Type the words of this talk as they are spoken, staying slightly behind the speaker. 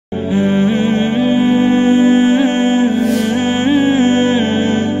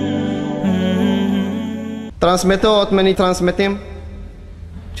transmetohet me një transmetim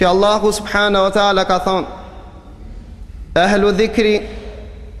që Allahu subhanahu wa ta'ala ka thonë: ehlu dhikri,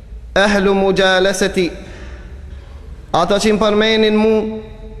 ehlu mujalasati, ato që më përmenin mu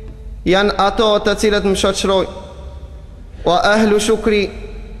janë ato të cilët më shoqëroj. Wa ehlu shukri,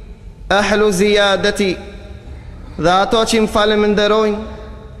 ehlu ziyadati, dhe ato që më faleminderojnë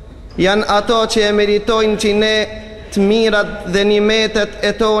janë ato që e meritojnë që ne të mirat dhe nimetet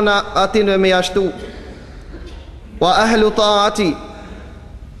e tona atinve me jashtu. Wa ehlu taati,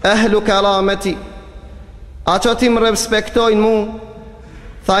 ehlu karameti, ato që më respektojnë mu,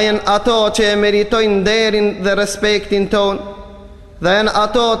 tha janë ato që e meritojnë nderin dhe respektin ton, dhe janë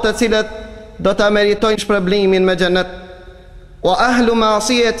ato të cilët do të meritojnë shpërblimin me xhenet. Wa ahlu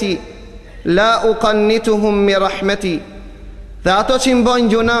ma'siyati la uqannituhum mi rahmeti, dhe ato që më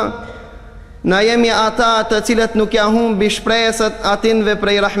bojnë gjuna, na jemi ata të cilët nuk ja humbi shpresët atinve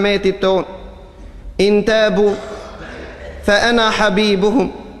prej rahmetit ton. In tabu fa ana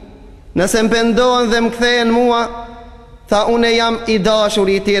habibuhum, nëse më pendohen dhe më kthehen mua, tha une jam i dashur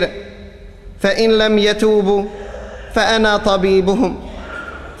i tyre. Fa in lam yatubu fa ana tabibuhum,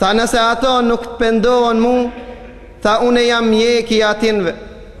 tha nëse ato nuk të pendohen mu, tha une jam mjeki atinve.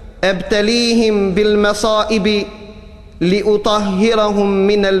 Ebtelihim bil masaibi li utahhirahum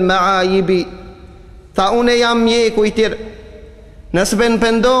min al ma'ayibi, tha une jam mjeku i tyre. Nëse ben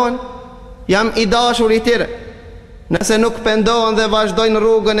pendohen, jam i dashur i tyre. Nëse nuk pendohen dhe vazhdojnë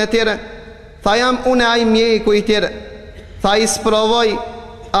rrugën e tyre, tha jam une ai mjeku i tyre. Tha i sprovoj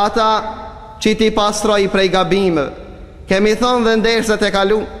ata që ti pastroj prej gabimeve. Kemi thonë dhe ndersët e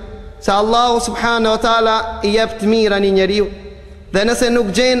kalu se Allahu subhanahu wa ta'ala i jep të mira një njeriu, dhe nëse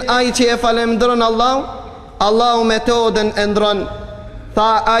nuk gjen ai që e falemndron Allahu, Allahu metodën e ndron. Tha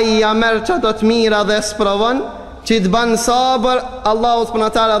ai ja merr çdo të mira dhe sprovon që të ban sabër Allahu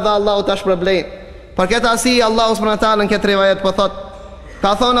subhanahu wa ta'ala, dhe Allahu ta shpërblen. Për këtë arsye Allahu subhanahu wa ta'ala në këtë rivajet po thot,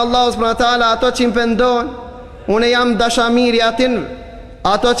 ka thonë Allahu subhanahu wa ta'ala, ato që më pendohen, une jam dashamiri atin,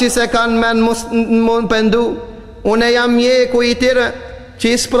 ato që se kanë men më pendu, une jam mjeku i tyre,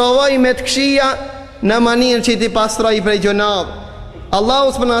 që i sprovoj me të këshia në mënirë që ti pastroj prej gjunave.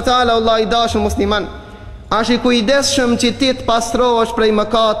 Allahu subhanahu wa ta'ala, Allah i dashur musliman, është i kujdesshëm që ti të pastrohesh prej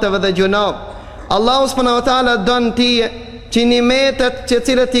mëkateve dhe gjunave. Allahu subhanahu wa ta'ala don ti që nimetet që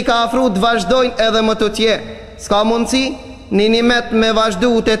cilët ti ka afru të vazhdojnë edhe më të tje. S'ka mundësi një nimet me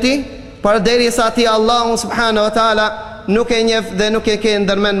vazhdu të ti, për deri sa ti Allahu subhanahu wa ta'ala nuk e njef dhe nuk e ke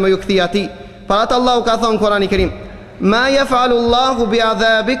ndërmen më ju këthi ati. Për atë Allahu ka thonë Kurani Kerim: ma jef'alu Allahu bi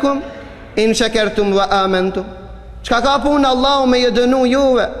adhabikum in shakartum wa amantum. Çka ka punë Allahu me ju dënu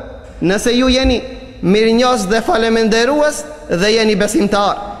juve nëse ju jeni mirënjohës dhe faleminderues dhe jeni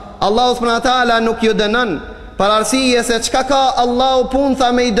besimtar. Allahu subhanahu wa ta'ala nuk ju dënon për arsye se çka ka Allahu punë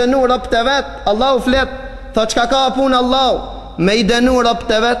tha me i dënu robët e vet. Allahu flet, tha çka ka punë Allahu me i dënu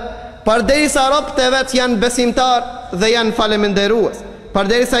robët e vet, përderisa robët e vet janë besimtar dhe janë faleminderues.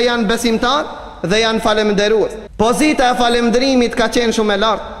 Përderisa janë besimtar dhe janë faleminderues. Pozita e falemnderimit ka qenë shumë e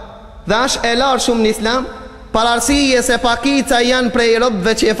lartë, dhe është e lartë shumë në Islam, për arsye se pakica janë prej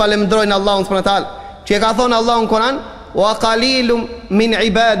robëve që e falemndrojnë Allahun subhanahu wa taala. Që ka thonë Allahu në Kur'an: wa qalilum min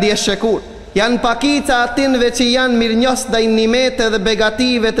ibadi ash-shakur. Janë pakica atinve që janë mirënjohës ndaj nimete dhe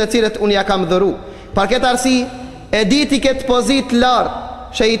begative të cilët unë ja kam dhuru. Për këtë arsye e diti këtë pozitë lartë,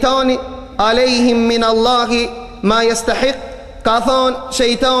 shejtani alejhim min Allahi ma yastahiq, ka thonë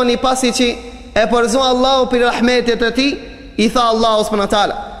shejtani pasi që e përzu Allahu për rahmetit e ti, i tha Allahu subhanahu wa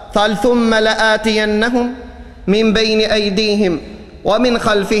taala: thal thumma la atiyannahum min bayni aydihim wa min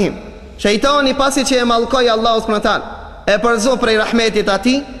khalfihim. Shejtani pasi që e mallkoi Allahu subhanahu wa taala, e përzu për rahmetit e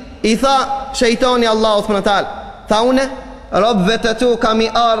ti, i tha shejtani Allahu subhanahu wa taala: tha une robëve të tu kam i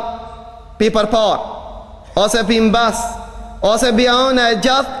ardh pi përpar, ose pi mbas, ose bi ana e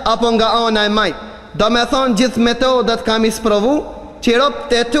gjath apo nga ana e majt. Do me thonë gjithë metodat kam i sprovu që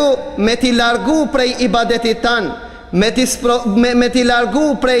robët e tu me t'i largu prej ibadetit tanë, me t'i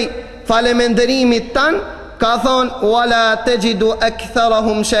largu prej falemenderimit tanë. Ka thonë wala tajidu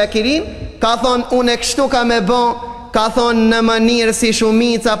aktharahum shakirin, ka thonë unë kështu ka me bon, ka thonë në mënirë si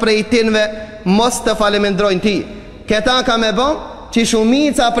shumica prej tinve mos të falemendrojnë ti. Këta ka me bon që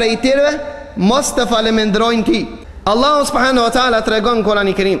shumica prej tinve mos të falemendrojnë ti. Allahu subhanahu wa taala tregon në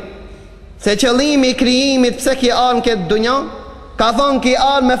Kur'anin e Kerim se qëllimi i krijimit pse ki ardhur këtë dunja, ka thonë ki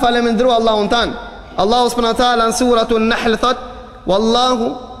ardhur me falemendru Allahun tan. Allahu subhanahu wa taala në suratul Nahl thot: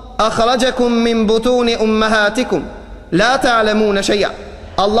 wallahu akhrajakum min butuni ummahatikum la ta'lamuna shay'a.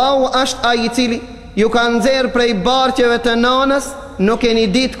 Allahu është ai i cili ju ka nxjerr prej barqeve të nanës, nuk keni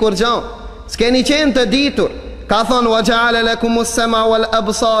ditë kur gjë, s'keni qenë të ditur. Ka thonë: wa ja'ala lakumus sam'a wal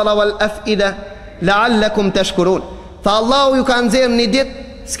absara wal af'ida la'allakum tashkurun. Tha Allahu ju ka nxjerr një ditë,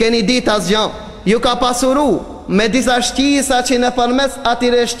 s'keni ditë asgjë. Ju ka pasuru me disa shqisa që në përmes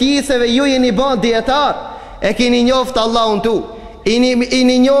atyre shqiseve ju jeni bën dietar. E keni njoft Allahun tu.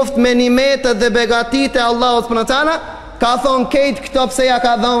 Ini njoft me nimetet dhe begatitë e Allahut subhanahu wa taala. Ka thonë kejt këto pse ja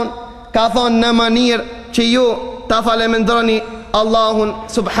ka thonë? Ka thonë në mënyrë që ju ta falemendroni Allahun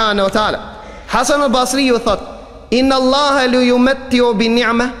subhanahu wa taala. Hasan al-Basri ju thot: Inna Allaha lu yumattiu bi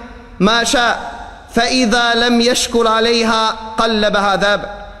ni'ma ma sha fa idha lam yashkur alaiha qallabaha dhab.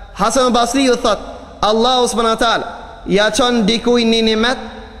 Hasan al-Basri ju thot: Allahu subhanahu wa taala ja çon dikuj një nimet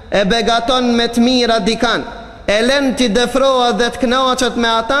e begaton me të mira dikan. E lën të dëfrohet dhe të kënaqet me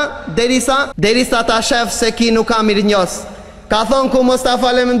ata derisa ta shef se ki nuk ka mirënjohës. Ka thonë ku mos ta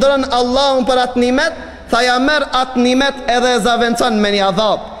falemendron Allahun për atë nimet, tha ja merr atë nimet edhe e zaventon me një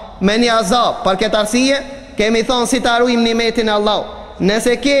adhab. Me një azab. Për këtë arsye kemi thonë si ta ruajmë nimetin e Allahut.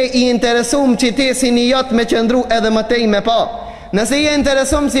 Nëse ke i interesum që ti si një jot me qëndru edhe më tej me pa. Nëse je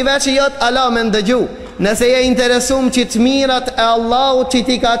interesum si veç i jot Allah me ndëgju. Nëse je interesum që të mirat e Allahut që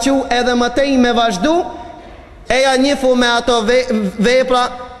ti ka qu edhe më tej me vazhdu, eja njifu me ato vepra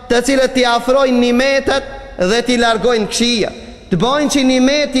të cilët ti afrojnë nimetet dhe ti largojnë këshia. Të bojnë që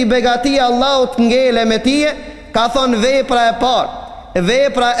nimeti begatia Allahut ngele me tije. Ka thonë vepra e parë.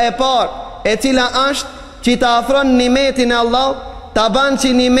 Vepra e parë e cila është që ta afron nimetin e Allahut, ta ban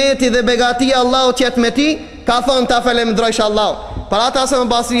që nimeti dhe begatia Allahut qëtë me ti. Ka thonë ta falemendrojsh Allahut. Për ata se më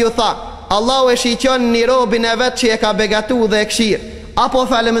Basri ju tha, Allahu e shiqon një robin e vetë që e ka begatu dhe e këshirë. Apo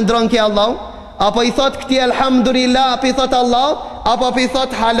falemendron ke Allahut? Apo i thot këti elhamdulillah, apo i thot Allah, apo i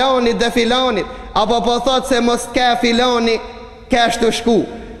thot halonit dhe filonit, apo po thot se mos ke filoni keshtu shku,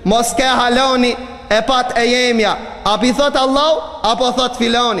 mos ke haloni e pat e jemja, apo i thot Allah, apo thot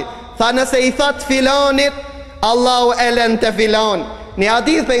filonit. Tha nëse i thot filonit, Allahu e len të filon. Një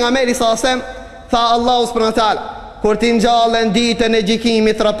hadith për nga meri sasem, tha Allahu subhanahu wa taala, kur ti ngjallën ditën e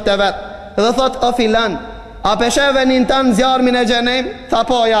gjykimit rrob të vet, dhe thot o filan, a pesheve nin tan zjarmin e xhenem? Tha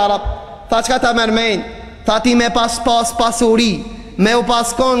po ja rab. Tha qka ta mërmenj? Tha ti me pas pasuri, me u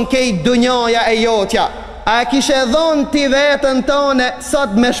paskon kejt dunjoja e jotja. A e kishe dhon ti vetën tone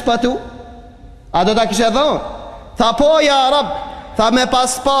sot me shpëtu? A do ta kishe dhon? Tha po ja rab. Tha me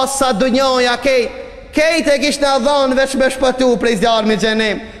pas sa dunjoja kejt e kishte dhon veç me shpëtu prej zjarmi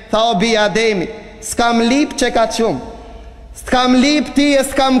xhenem. Tha o bi Ademi, s'kam lip që ka qumë, s'kam lip ti e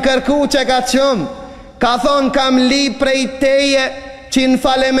s'kam kërku që ka qumë. Ka thonë kam lip prej teje që në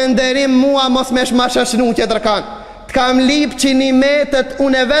falemenderim mua mos me shmashashnu që tërkan. Të kam lip që një metet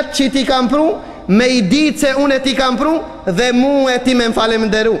unë e vetë që ti kam pru, me i ditë se unë e ti kam pru, dhe mu e ti me më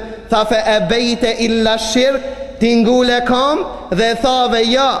falemenderu. Tha fe e bejte illa shirk, ti ngule kam, dhe thave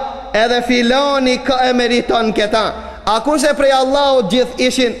ja, edhe filoni ka e meriton këta. A kushe prej Allahut gjithë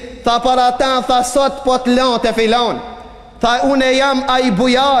ishin, tha para ta, tha sot po të lanë të filon. Tha unë e jam a i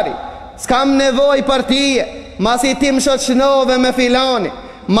bujari, s'kam nevoj për tije, masi ti më shoqënove me filani,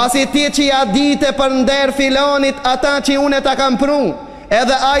 masi ti që ja dite për nder filanit ata që unë ta kam pru,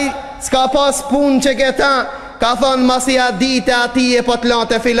 edhe aj s'ka pas pun që këta. Ka thonë masi ja dite ati e po të lanë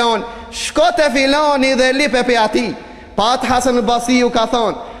të filani, shko të filani dhe lipe për ati. Pa atë Hasan al-Basri ka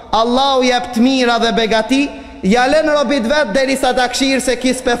thonë, Allahu jep të mira dhe begati, jalen robit vetë derisa ta këshirë se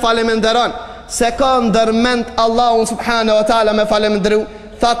kis pe falemenderon, se ka ndërment Allahun subhanahu wa taala me falemendru.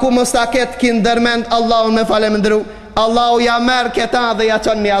 Tha ku mos ta ketë ki ndërment Allahun me falemendru, Allahu ja merë këta dhe ja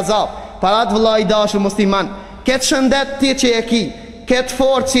qënë një azab. Parat vëlla i dashu musliman, këtë shëndet ti që e ki, këtë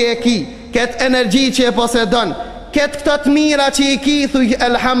fort që e ki, këtë energji që e posedon, këtë këtët mira që i ki, thuj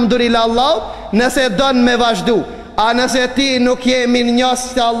elhamdulillah Allah, nëse don me vazhdu. A nëse ti nuk je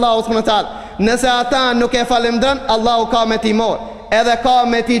mirënjohës të Allahu subhanahu wa taala, nëse ata nuk e falemendron, Allahu ka me ti mor, edhe ka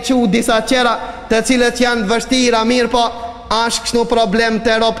me ti qu disa qera të cilët janë vështira, mirë po ashtë kështu problem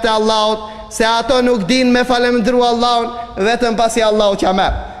të ropë të Allahut, se ato nuk din me falemendru Allahun, vetëm pasi Allahut ja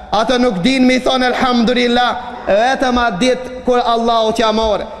merë. Ato nuk din me i thonë elhamdulillah, vetëm atë ditë kur Allahut ja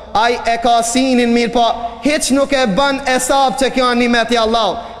more. Aj e ka sinin mirë po, hiq nuk e ban esab që kjo një meti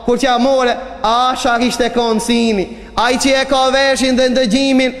Allahut. Kur që ja more, asha ishte konë sini. Aj që e ka veshin dhe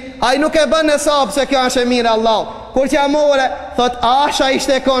ndëgjimin, aj nuk e ban esab që kjo është e mirë Allahut. Kur që ja more, thot asha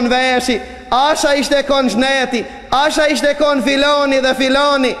ishte konë veshi, asha ishte konë zhneti, asha ishte konë filoni dhe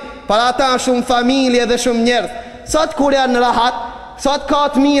filoni. Para ata shumë familje dhe shumë njerëz. Sot kur janë në rahat, sot ka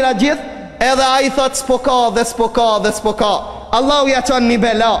të mira gjithë, edhe a i thot s'po ka dhe s'po ka dhe s'po ka. Allahu ja qonë një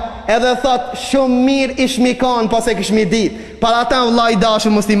bela, edhe thot shumë mirë ishmi kanë pas e kishmi dit. Para ata vëlla i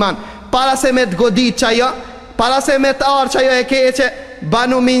dashur musliman, para se me të godit që ajo, para se me të arë që ajo e keqe,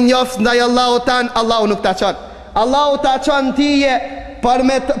 banu mi njofës ndaj Allahu tanë, Allahu nuk ta qonë. Allahu ta qonë tije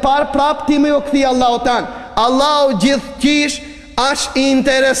par prap ti me u këthi Allahut tanë. Allahu gjithqish është i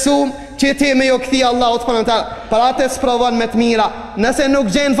interesum që ti me ju këthi Allahut subhanahu wa taala. Për atë sprovon me të mira. Nëse nuk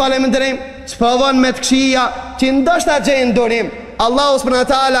gjen falëndërim, sprovon me të këqija që ndoshta gjen durim. Allahu subhanahu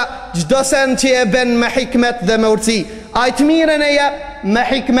wa taala çdo sen që e bën me hikmet dhe me urtësi. Ai të mirën e jep me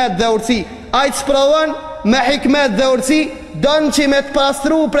hikmet dhe urtësi. Ai të sprovon me hikmet dhe urtësi, don që me të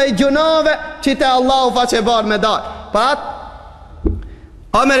pastru prej gjunave që te Allahu faqe bar me dal. Për atë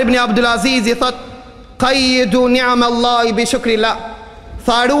Omer ibn Abdulaziz i thot: "Qayyidu ni'amallahi bi shukrillah."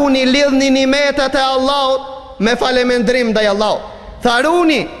 Tharuni, lidhni nimetet e Allahut me falëndrim ndaj Allahut.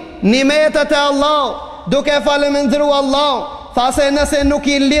 Tharuni nimetet e Allahut duke falëndruar Allahun. Tha se nëse nuk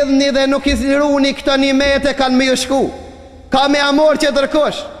i lidhni dhe nuk i runi këto nimete, kanë me ju shku. Ka me amor që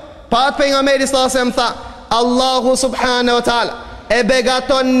tërkush. Pa atë pejgamberi sallallahu alajhi wasallam tha: Allahu subhanahu wa taala e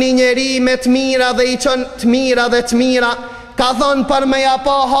begaton një njeri me të mira dhe i çon të mira dhe të mira. Ka thonë për me ja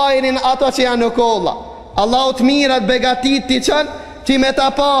pa hajrin ato që janë në kolla. Allahu të mirat begatit t'i qënë që me ta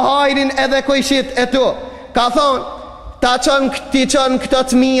pa hajrin edhe kojshit e tu. Ka thonë ta qënë t'i qënë këto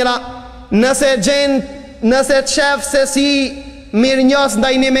të mira. Nëse të shef se si mirë njës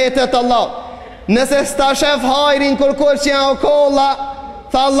ndaj nimetet Allah, nëse s'ta shef hajrin kërkur që janë në kolla,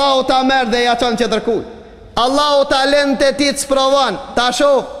 tha Allahu ta merë dhe ja qënë që tërkuj. Allahu ta lënë të ti të sprovon, ta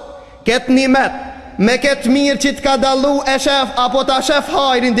shof këtë nimet me këtë mirë që t'ka dalu e shef, apo ta shef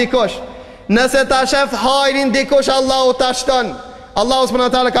hajrin dikush. Nëse ta shef hajrin dikush, Allahu ta shton. Allahu subhanahu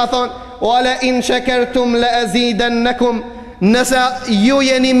wa taala ka thonë: "Wala in shakartum la azidannakum." Nëse ju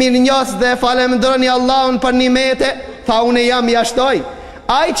jeni mirënjohës dhe falemndroni Allahun për nimete, tha unë jam jashtoj.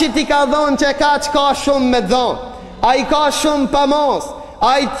 Ai që ti ka dhonë që ka shumë me dhonë, ai ka shumë pa mos,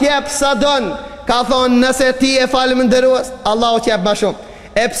 ai t'jep sa don. Ka thonë nëse ti e falemndrues, Allahu t'jep ma shumë.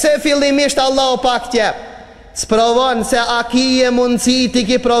 E pse fillimisht Allahu pak t'jep? Sprovon se a ki e mundësi ti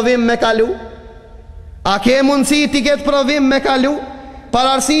ki provim me kalu? A ke mundësi ti ke të provim me kalu? Par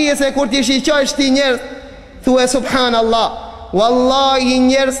arsije se kur ti shiqojsh ti njerëz, thue subhanallah, wallahi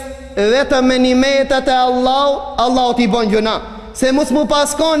njerëz vetëm me nimetet e Allahu t'i bon gjuna. Se mus mu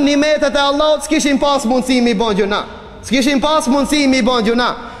paskon nimetet e Allahut, s'kishin pas mundësi mi bon gjuna. S'kishin pas mundësi mi bon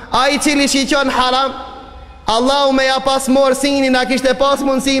gjuna. A i cili shiqon haram, Allahu me ja pas morsinin, a kishte pas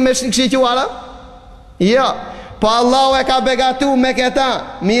mundësi me shiqu haram? Jo, po Allahu e ka begatu me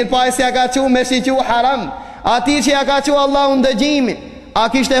këta. Mirë pa e si ja ka qu me shiqu haram. Ati që ja ka qu Allahu ndëgjimin, a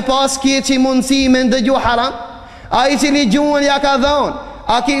kishte pas kje që mundësi me ndëgju haram? A i cili gjuën ja ka dhonë,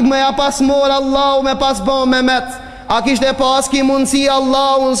 a ki me ja pas mor Allahu me pas bon me met, a kishte pas ki mundësi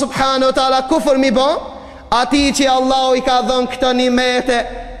Allahu subhanu ta'ala kufër mi bon? Ati që Allahu i ka dhonë këto nimete,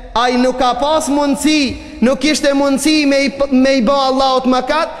 a i nuk ka pas mundësi, nuk kishte mundësi me i bon Allahut më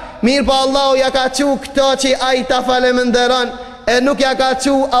katë. Mirë po Allahu ja ka qu këto që a i ta falemëndëron, e nuk ja ka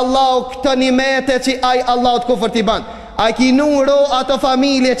qu Allahu këto nimete që a i Allahut kufër t'i ban. A i ki nuro ato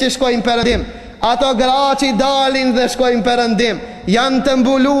familje që shkojnë përëndim, ato gra që dalin dhe shkojnë përëndim, janë të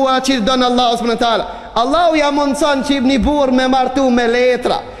mbulua që donë Allahu s.w.t. Allahu ja mundëson që një burë me martu me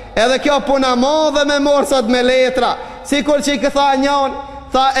letra, edhe kjo puna modhe me morsat me letra. Si kur që i këtha njën,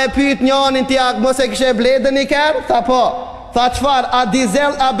 tha e pyt njënin tja, mos e këshe bledën i kërë? Tha po. Tha çfarë, a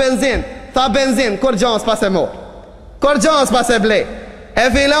dizel, a benzin? Tha benzin, kur gjons pas e mor, kur gjons pas e ble. E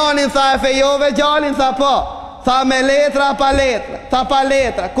filanin tha e fejove gjallin? Tha po. Tha me letra, pa letra? Tha pa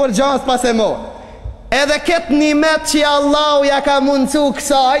letra, kur gjons pas e mor. Edhe këtë nimet që Allahu ja ka mundcu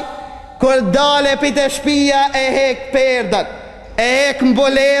kësaj, kur dale pite shpia e hek perdën, e hek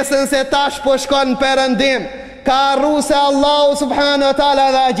mbulesën se tash po shkon përëndim, ka arru se Allahu subhanu wa ta'ala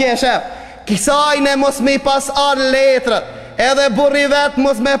dhe a gjeshef. Kësaj ne mos me pas arë letrët, edhe burri vetë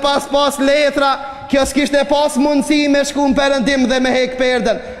mos me pas letra. Kjo s'kishte pas mundësi me shku në përëndim dhe me hek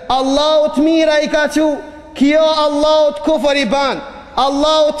perdën. Allahu të mira i ka qu, kjo Allahu të kufër i ban.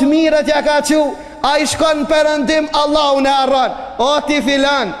 Allahu të mira t'ja ka qu, a i shkon në përëndim, Allahu në arran. O ti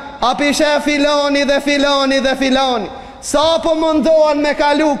filan, a pishe filoni dhe filoni dhe filoni, sa po mundohen me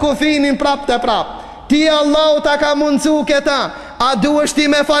kalu kufinin prap të prap. Ti Allahu ta ka mundcu këta, a duesh ti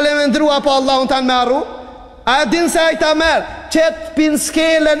me falemendru apo Allahun ta me arru? A din se a i ta merë qëtë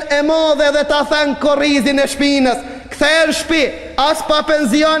pinskelen e modhe dhe ta thënë korrizin e shpinës, këthejnë shpi, as pa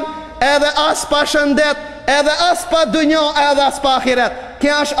penzion, edhe as pa shëndet, edhe as pa dunjo, edhe as pa ahiret.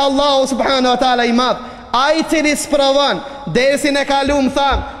 Kja është Allahu subhanahu wa ta'ala i madhë. A i cili sprovon, dersin e kalum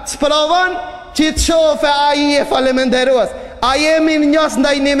thamë, sprovon që të shofe a i e falemenderuas, a jemi njës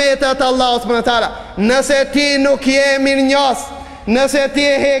ndaj nimetet Allahu subhanahu wa ta'ala. Nëse ti nuk jemi njës, nëse ti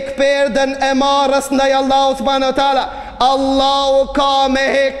hek perdën e marrës ndaj Allahu subhanahu wa ta'ala, Allahu ka me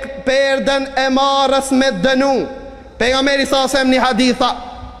hek perdën e marrës me dënu. Pejgamberi sa sem një hadith tha,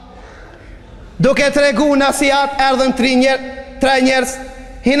 duke tregu nasihat, erdhën tre njerëz,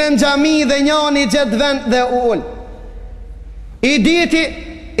 hinën xhami dhe njani gjet vend dhe ul. I diti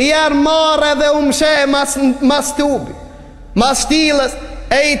i marrë dhe umshe mas tubi, mas shtilës,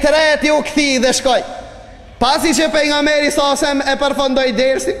 e i treti u kthi dhe shkoj. Pasi që pejgamberi sa sem e përfundoi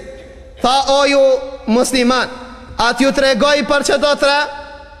dersin, tha, o ju musliman, atë ju tregoj për çdo tre?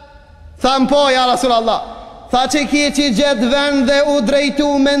 Tham, po ja Rasulallah. Tha, që ki që gjetë vend dhe u drejtu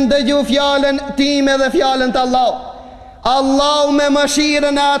me ndëgju fjallën time dhe fjallën të Allah. Allah me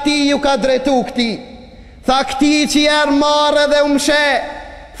mëshirën e ati ju ka drejtu këti. Tha, këti që jerë marë dhe umshe.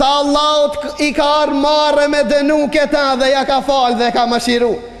 Tha, Allah i ka arë marë me dënu këta dhe ja ka falë dhe ka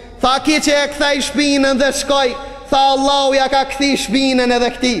mëshiru. Tha, ki që e këthej shpinën dhe shkoj. Tha, Allah ja ka këthi shpinën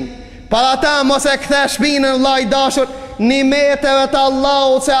edhe këti. Para ta mos e këthej shpinën, Allah i dashur, një meteve të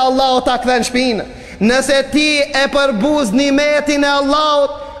Allahut, se Allah ta këthen shpinën. Nëse ti e përbuz një metin e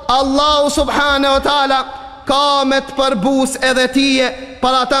Allahut, Allahu subhanahu wa ta'ala ka me të përbuz edhe tije,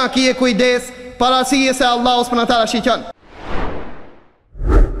 para ta kije kujdes, para si se Allahu subhanahu wa ta'ala shikon.